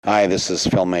Hi, this is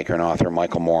filmmaker and author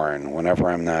Michael Morin.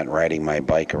 Whenever I'm not riding my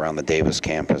bike around the Davis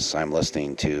campus, I'm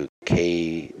listening to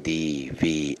KDVS,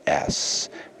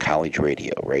 College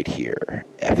Radio, right here,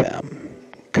 FM.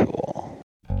 Cool.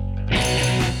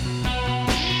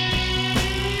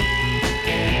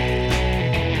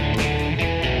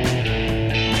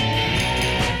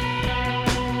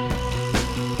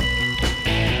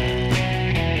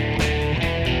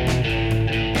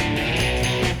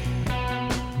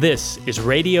 This is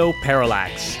Radio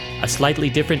Parallax, a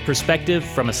slightly different perspective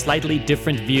from a slightly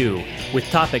different view, with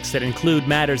topics that include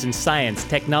matters in science,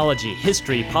 technology,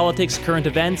 history, politics, current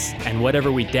events, and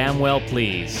whatever we damn well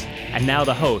please. And now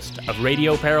the host of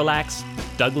Radio Parallax,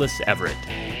 Douglas Everett.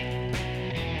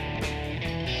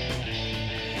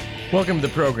 Welcome to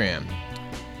the program.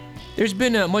 There's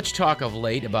been much talk of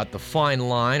late about the fine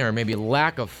line, or maybe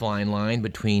lack of fine line,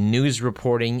 between news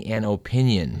reporting and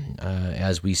opinion,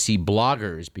 as we see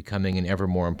bloggers becoming an ever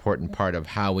more important part of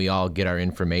how we all get our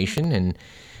information and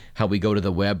how we go to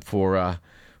the web for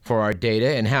our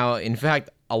data, and how, in fact,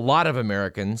 a lot of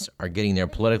Americans are getting their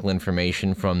political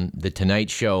information from The Tonight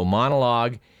Show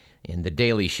monologue and The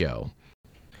Daily Show.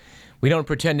 We don't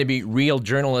pretend to be real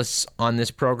journalists on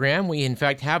this program. We, in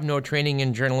fact, have no training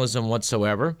in journalism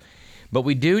whatsoever. But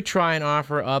we do try and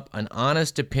offer up an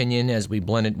honest opinion as we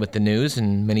blend it with the news,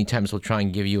 and many times we'll try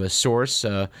and give you a source,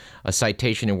 a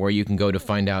citation of where you can go to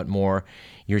find out more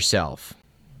yourself.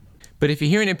 But if you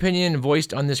hear an opinion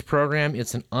voiced on this program,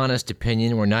 it's an honest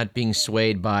opinion. We're not being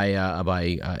swayed by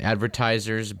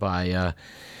advertisers, by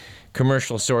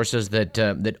commercial sources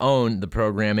that own the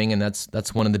programming, and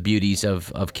that's one of the beauties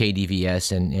of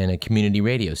KDVS and a community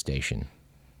radio station.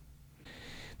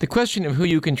 The question of who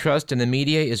you can trust in the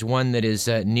media is one that is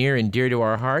near and dear to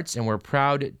our hearts, and we're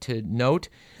proud to note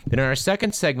that in our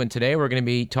second segment today, we're going to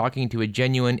be talking to a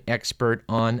genuine expert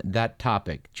on that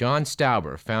topic. John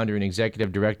Stauber, founder and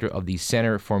executive director of the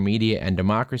Center for Media and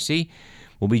Democracy,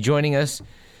 will be joining us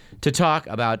to talk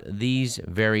about these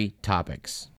very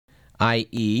topics,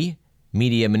 i.e.,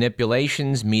 media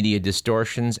manipulations, media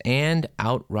distortions, and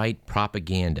outright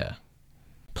propaganda.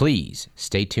 Please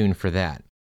stay tuned for that.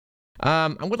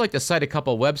 I would like to cite a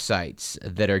couple websites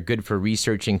that are good for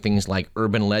researching things like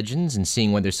urban legends and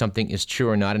seeing whether something is true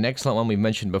or not. An excellent one we've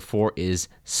mentioned before is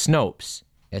Snopes,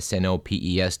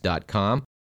 snopes.com.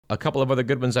 A couple of other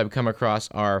good ones I've come across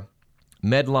are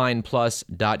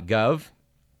medlineplus.gov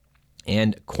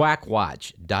and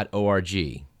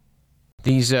quackwatch.org.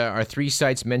 These are three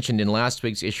sites mentioned in last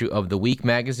week's issue of The Week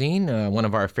magazine, one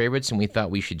of our favorites, and we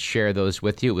thought we should share those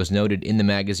with you. It was noted in the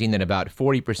magazine that about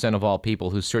 40% of all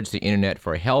people who search the internet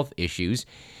for health issues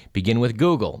begin with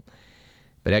Google.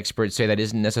 But experts say that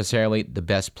isn't necessarily the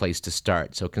best place to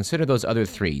start. So consider those other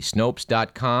three,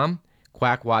 Snopes.com,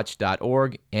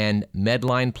 quackwatch.org, and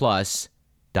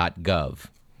medlineplus.gov.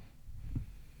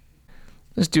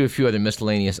 Let's do a few other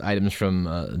miscellaneous items from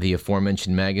the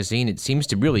aforementioned magazine. It seems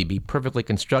to really be perfectly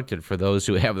constructed for those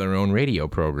who have their own radio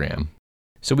program.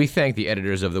 So we thank the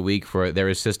editors of The Week for their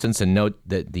assistance and note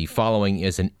that the following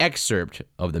is an excerpt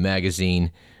of the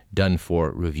magazine done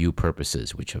for review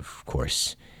purposes, which of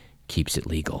course keeps it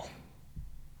legal.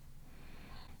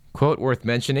 Quote worth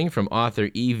mentioning from author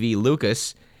E.V.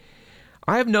 Lucas: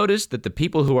 "I have noticed that the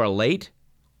people who are late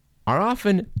are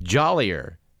often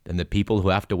jollier than the people who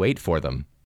have to wait for them."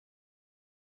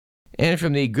 And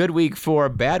from the good week for,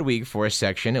 bad week for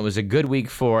section, it was a good week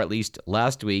for, at least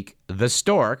last week, The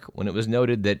Stork, when it was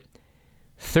noted that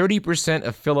 30%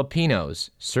 of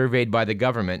Filipinos surveyed by the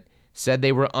government said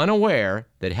they were unaware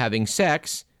that having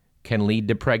sex can lead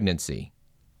to pregnancy.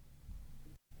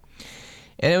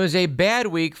 And it was a bad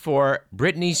week for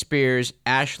Britney Spears,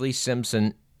 Ashley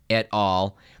Simpson et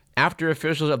al., after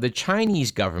officials of the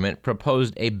Chinese government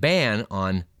proposed a ban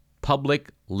on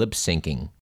public lip syncing.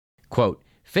 Quote,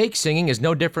 "Fake singing is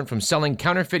no different from selling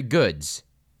counterfeit goods,"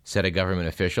 said a government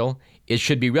official. "It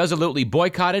should be resolutely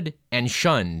boycotted and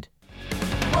shunned."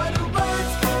 What are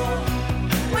words for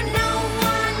when no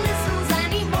one listens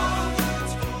anymore?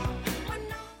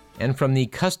 And from the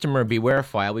customer beware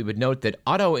file, we would note that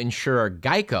auto insurer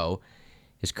Geico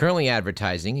is currently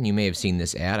advertising, and you may have seen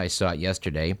this ad, I saw it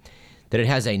yesterday, that it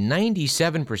has a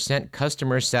 97%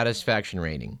 customer satisfaction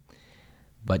rating.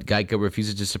 But Geico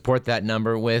refuses to support that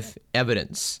number with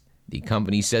evidence. The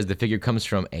company says the figure comes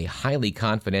from a highly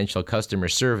confidential customer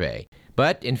survey.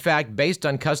 But, in fact, based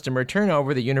on customer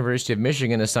turnover, the University of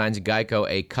Michigan assigns Geico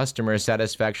a customer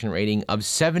satisfaction rating of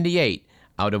 78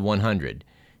 out of 100,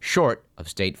 short of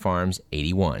State Farm's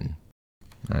 81.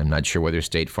 I'm not sure whether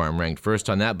State Farm ranked first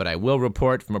on that, but I will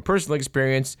report from a personal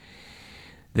experience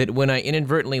that when I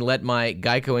inadvertently let my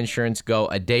Geico insurance go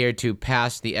a day or two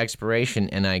past the expiration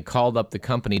and I called up the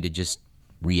company to just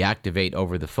reactivate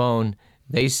over the phone,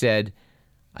 they said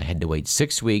I had to wait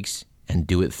 6 weeks and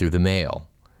do it through the mail.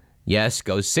 Yes,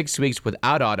 go 6 weeks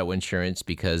without auto insurance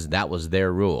because that was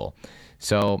their rule.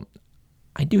 So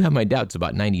I do have my doubts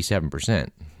about 97%.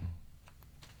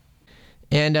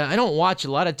 And I don't watch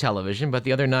a lot of television, but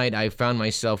the other night I found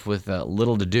myself with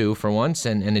little to do for once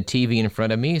and a TV in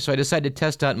front of me, so I decided to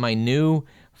test out my new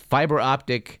fiber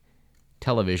optic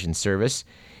television service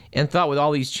and thought with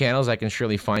all these channels I can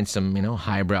surely find some,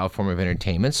 highbrow form of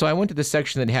entertainment. So I went to the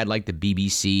section that had like the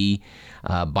BBC,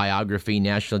 Biography,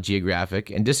 National Geographic,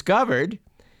 and discovered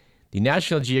the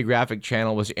National Geographic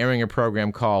channel was airing a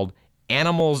program called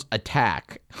Animals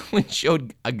Attack, which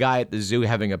showed a guy at the zoo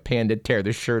having a panda tear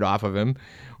the shirt off of him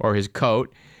or his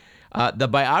coat. The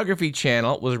Biography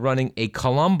channel was running a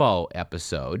Columbo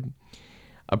episode.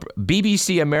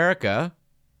 BBC America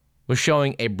was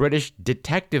showing a British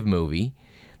detective movie.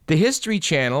 The History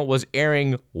Channel was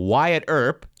airing Wyatt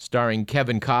Earp, starring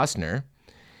Kevin Costner.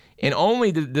 And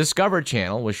only the Discover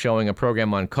Channel was showing a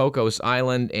program on Cocos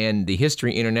Island, and the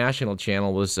History International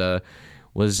Channel was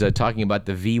talking about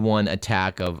the V1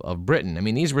 attack of Britain. I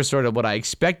mean, these were sort of what I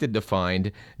expected to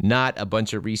find, not a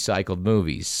bunch of recycled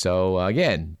movies. So,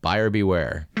 again, buyer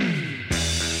beware.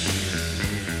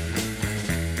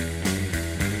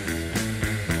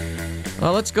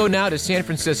 Well, let's go now to San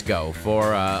Francisco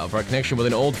for our connection with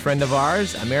an old friend of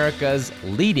ours, America's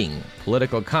leading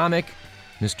political comic,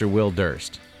 Mr. Will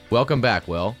Durst. Welcome back,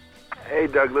 Will. Hey,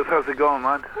 Douglas, how's it going,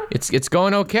 man? It's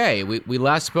going okay. We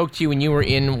last spoke to you when you were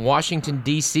in Washington,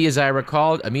 D.C., as I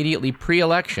recall, immediately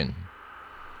pre-election.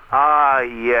 Ah,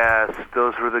 yes,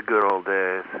 those were the good old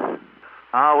days.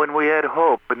 When we had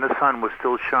hope and the sun was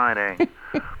still shining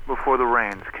before the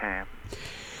rains came.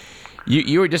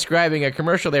 You were describing a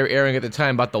commercial they were airing at the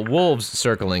time about the wolves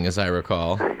circling, as I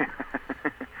recall.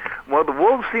 Well, the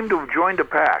wolves seemed to have joined a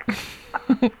pack.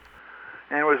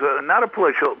 And it was not a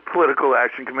political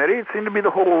action committee. It seemed to be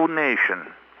the whole nation.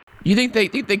 You think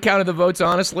they counted the votes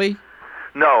honestly?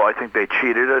 No, I think they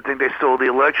cheated. I think they stole the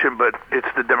election, but it's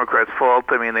the Democrats' fault.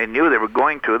 I mean, they knew they were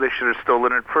going to. They should have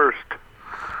stolen it first.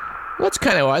 Well, that's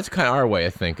kind of our way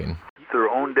of thinking. It's their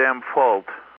own damn fault.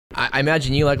 I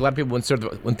imagine you, like a lot of people, went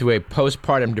through a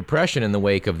postpartum depression in the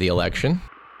wake of the election.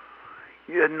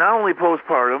 Yeah, not only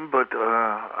postpartum, but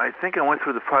I think I went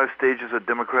through the 5 stages of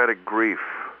democratic grief.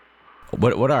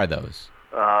 What are those?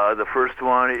 The first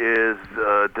one is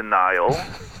denial.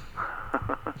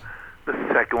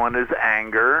 The second one is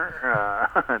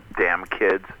anger. Damn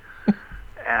kids.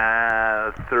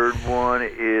 Third one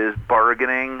is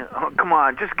bargaining. Oh, come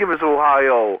on, just give us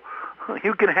Ohio.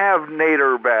 You can have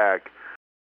Nader back.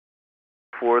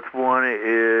 Fourth one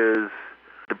is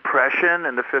depression,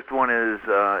 and the fifth one is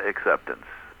acceptance.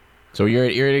 So you're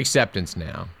at acceptance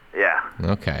now. Yeah.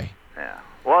 Okay. Yeah.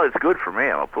 Well, it's good for me.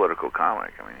 I'm a political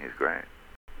comic. I mean, he's great.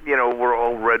 We're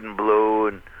all red and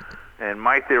blue, and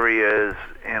my theory is,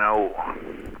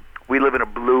 we live in a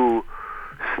blue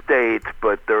state,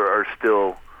 but there are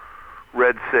still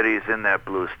red cities in that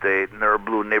blue state, and there are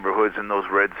blue neighborhoods in those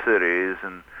red cities,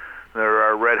 and there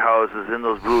are red houses in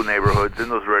those blue neighborhoods, in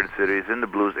those red cities, in the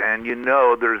blues, and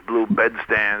there's blue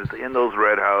bedstands in those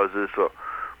red houses, so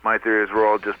my theory is we're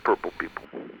all just purple people.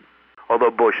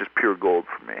 Although Bush is pure gold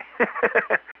for me.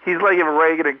 He's like if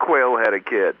Reagan and Quayle had a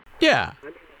kid. Yeah.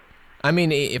 I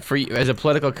mean, for you, as a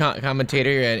political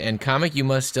commentator and comic, you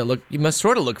must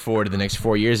sort of look forward to the next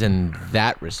 4 years in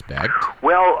that respect.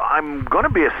 Well, I'm going to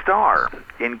be a star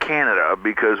in Canada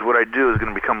because what I do is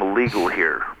going to become illegal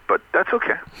here, but that's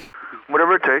okay.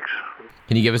 Whatever it takes.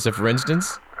 Can you give us a for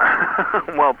instance?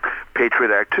 Well,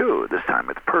 Patriot Act 2. This time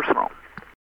it's personal.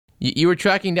 You were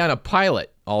tracking down a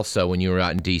pilot also when you were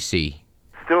out in D.C.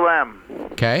 Still am.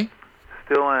 Okay.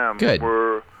 Still am. Good.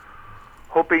 We're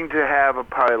hoping to have a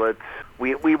pilot.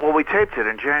 We taped it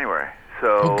in January,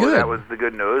 so that was the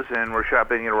good news, and we're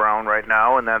shopping it around right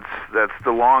now, and that's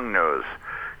the long news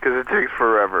because it takes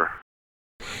forever.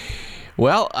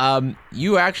 Well,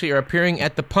 you actually are appearing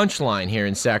at the Punchline here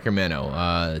in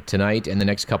Sacramento tonight and the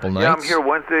next couple nights. Yeah, I'm here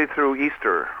Wednesday through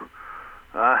Easter,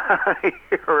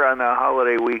 here on a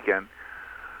holiday weekend.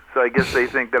 So I guess they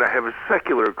think that I have a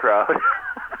secular crowd.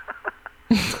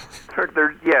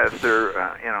 They're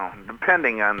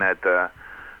depending on that the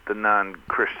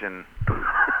non-Christian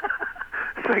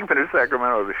segment of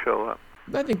Sacramento to show up.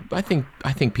 I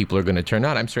think people are going to turn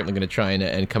out. I'm certainly going to try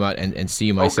and come out and see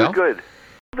you myself. Oh, good.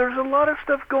 There's a lot of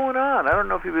stuff going on. I don't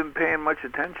know if you've been paying much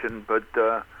attention, but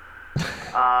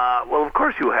well, of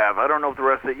course you have. I don't know if the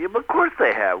rest of you, but of course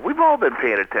they have. We've all been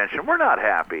paying attention. We're not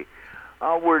happy.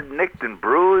 we're nicked and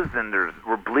bruised, and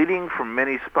we're bleeding from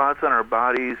many spots on our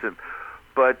bodies.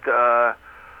 But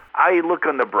I look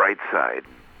on the bright side.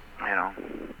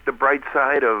 The bright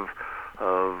side of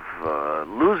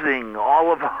losing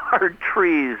all of our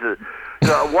trees.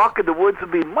 A walk in the woods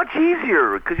would be much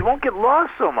easier because you won't get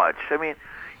lost so much. I mean,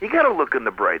 you got to look on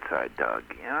the bright side, Doug.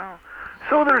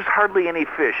 So there's hardly any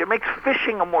fish. It makes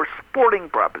fishing a more sporting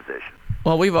proposition.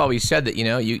 Well, we've always said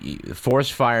that,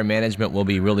 forest fire management will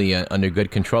be really under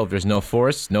good control. If there's no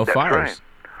forests, no That's fires. Right.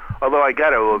 Although I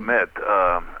got to admit,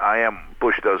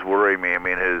 Bush does worry me. I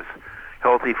mean, his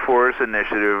Healthy Forest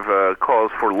Initiative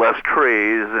calls for less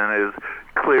trees, and his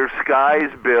Clear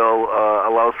Skies bill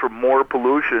allows for more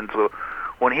pollution. So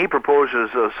when he proposes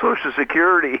Social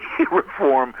Security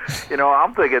reform,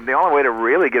 I'm thinking the only way to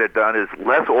really get it done is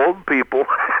less old people.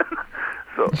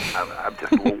 So I'm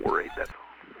just a little worried. That's all.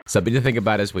 Something to think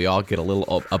about as we all get a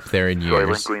little up there in years.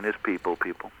 Soylent Green is people.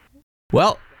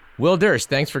 Well, Will Durst,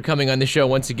 thanks for coming on the show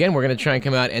once again. We're going to try and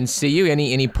come out and see you.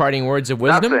 Any parting words of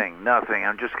wisdom? Nothing.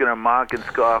 I'm just going to mock and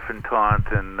scoff and taunt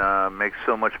and make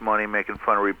so much money making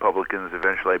fun of Republicans.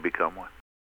 Eventually I become one.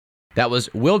 That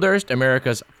was Will Durst,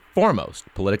 America's foremost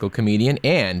political comedian,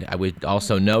 and I would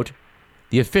also note,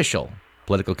 the official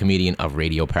political comedian of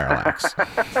Radio Parallax.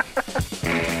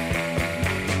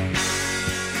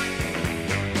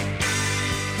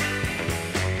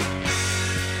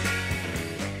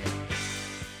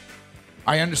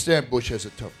 I understand Bush has a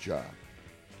tough job.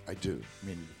 I do. I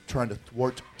mean, trying to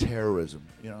thwart terrorism.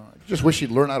 I just wish he'd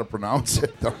learn how to pronounce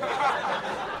it, though.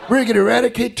 We're going to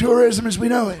eradicate tourism as we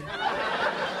know it.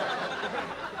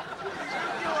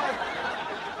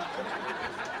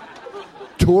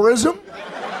 Tourism?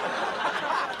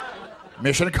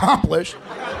 Mission accomplished.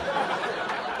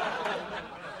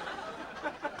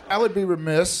 I would be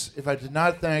remiss if I did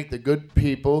not thank the good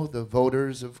people, the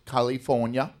voters of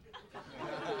California,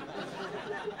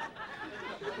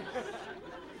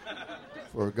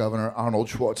 for Governor Arnold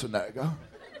Schwarzenegger.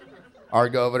 Our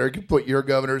governor can put your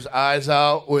governor's eyes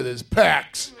out with his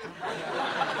pecs.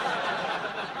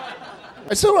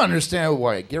 I still don't understand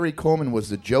why Gary Coleman was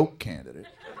the joke candidate.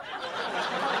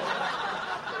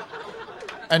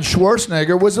 And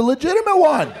Schwarzenegger was a legitimate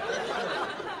one.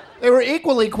 They were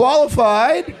equally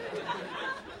qualified.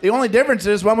 The only difference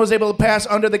is one was able to pass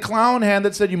under the clown hand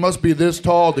that said you must be this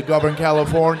tall to govern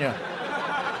California.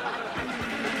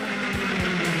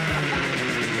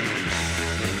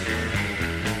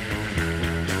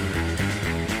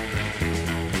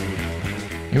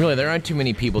 Really, there aren't too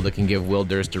many people that can give Will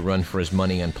Durst a run for his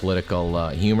money on political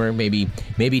humor. Maybe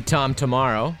Tom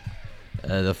Tomorrow,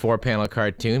 the four-panel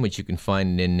cartoon, which you can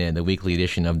find in the weekly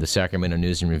edition of the Sacramento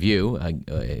News and Review.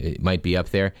 It might be up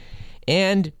there.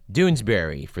 And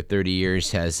Doonesbury, for 30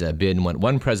 years, has been what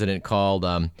one president called,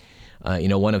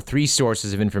 one of three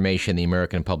sources of information the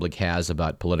American public has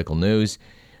about political news: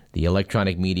 the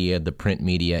electronic media, the print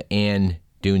media, and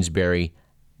Doonesbury,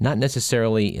 not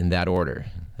necessarily in that order.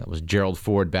 That was Gerald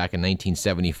Ford back in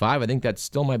 1975. I think that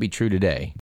still might be true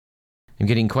today. I'm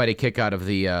getting quite a kick out of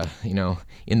the,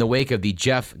 in the wake of the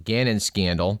Jeff Gannon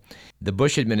scandal, the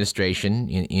Bush administration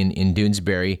in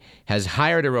Doonesbury has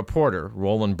hired a reporter,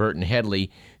 Roland Burton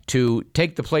Headley, to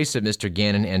take the place of Mr.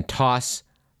 Gannon and toss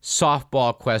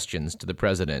softball questions to the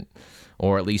president,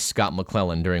 or at least Scott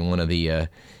McClellan during one of the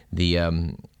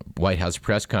White House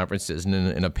press conferences. And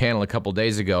in a panel a couple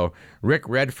days ago, Rick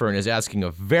Redfern is asking a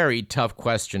very tough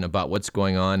question about what's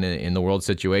going on in the world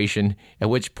situation, at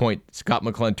which point Scott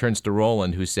McClellan turns to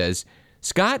Roland, who says,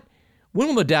 "Scott, when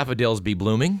will the daffodils be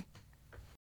blooming?"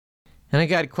 And I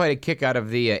got quite a kick out of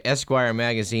the Esquire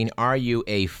magazine Are You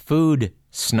a Food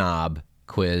Snob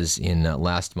quiz in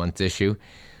last month's issue.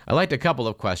 I liked a couple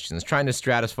of questions, trying to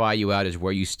stratify you out as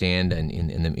where you stand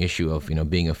in the issue of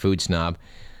being a food snob.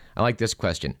 I like this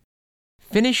question.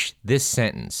 Finish this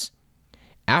sentence.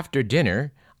 After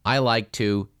dinner, I like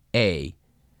to A.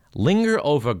 Linger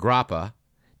over grappa,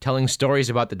 telling stories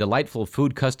about the delightful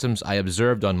food customs I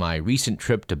observed on my recent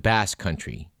trip to Basque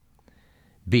Country.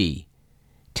 B.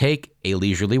 Take a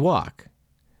leisurely walk.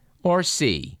 Or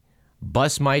C.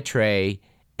 Bus my tray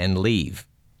and leave.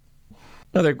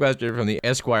 Another question from the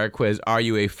Esquire quiz, Are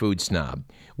You a Food Snob?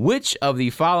 Which of the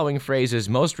following phrases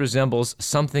most resembles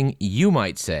something you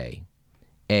might say?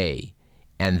 A.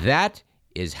 And that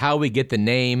is how we get the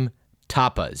name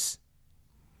tapas.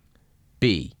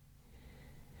 B.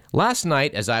 Last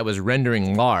night as I was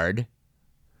rendering lard.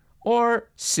 Or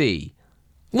C.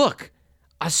 Look,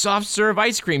 a soft-serve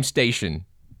ice cream station.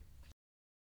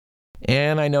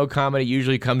 And I know comedy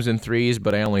usually comes in threes,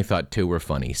 but I only thought two were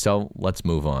funny, so let's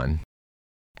move on.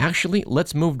 Actually,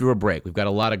 let's move to a break. We've got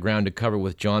a lot of ground to cover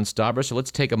with John Stauber, so let's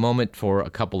take a moment for a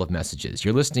couple of messages.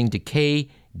 You're listening to KDVS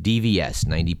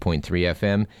 90.3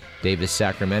 FM, Davis,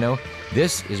 Sacramento.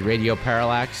 This is Radio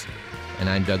Parallax, and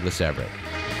I'm Douglas Everett.